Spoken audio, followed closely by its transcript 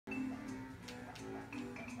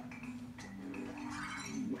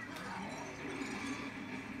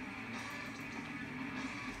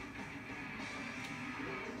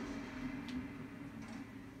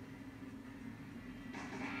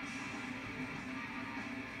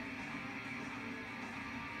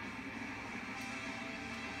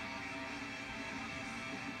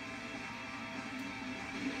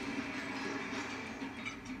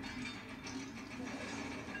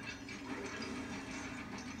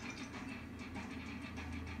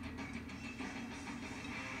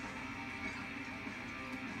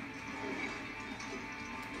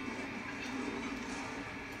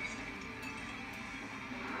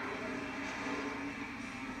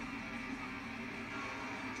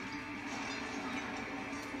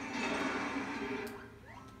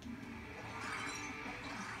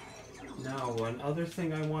Now, one other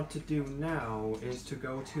thing I want to do now is to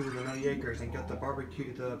go to the Nutty Acres and get the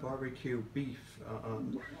barbecue beef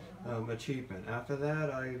achievement. After that,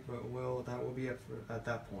 that will be it at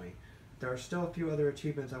that point. There are still a few other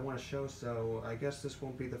achievements I want to show, so I guess this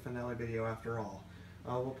won't be the finale video after all.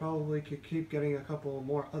 We'll probably keep getting a couple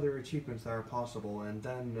more other achievements that are possible, and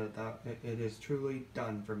then it is truly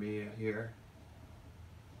done for me here.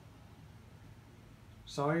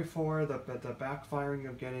 Sorry for the backfiring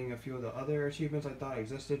of getting a few of the other achievements I thought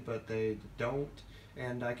existed, but they don't,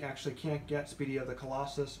 and I actually can't get Speedy of the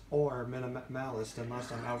Colossus or Minimalist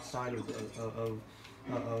unless I'm outside of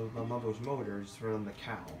Mumbo's Motors from the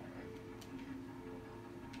cow.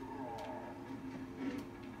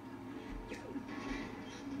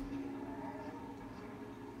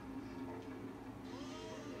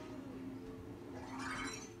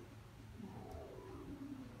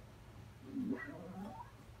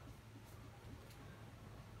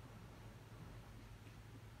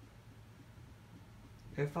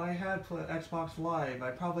 If I had Xbox Live,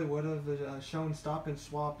 I probably would have shown Stop N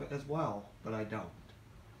Swop as well, but I don't.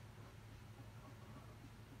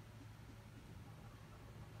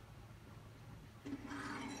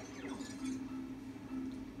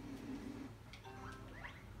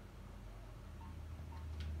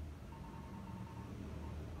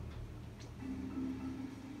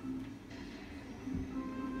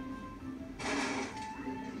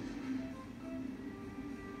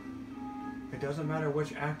 It doesn't matter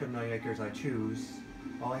which active Nutty Acres I choose.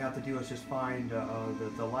 All I have to do is just find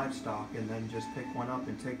the livestock and then just pick one up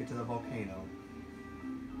and take it to the volcano.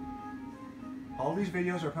 All these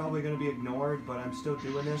videos are probably going to be ignored, but I'm still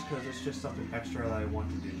doing this because it's just something extra that I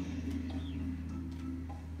want to do.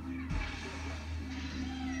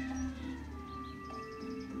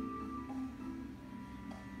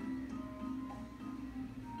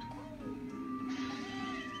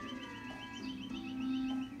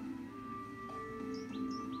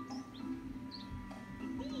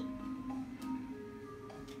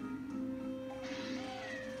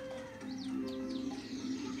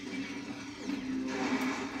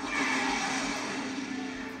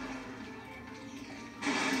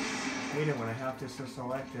 I hate it when I have to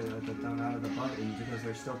select them out of the button because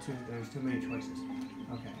there's too many choices.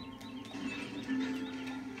 Okay.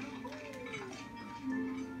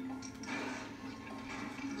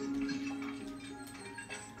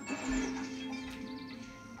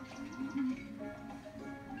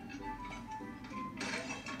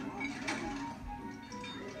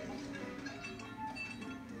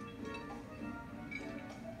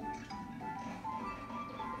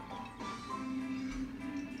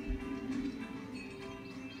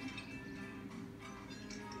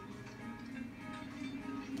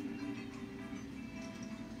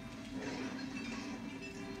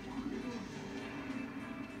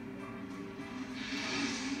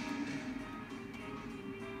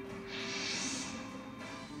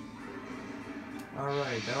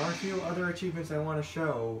 Alright, there are a few other achievements I want to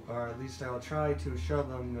show, or at least I'll try to show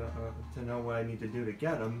them to know what I need to do to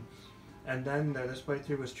get them, and then this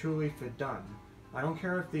playthrough is truly done. I don't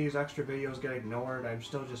care if these extra videos get ignored, I'm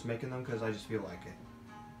still just making them because I just feel like it.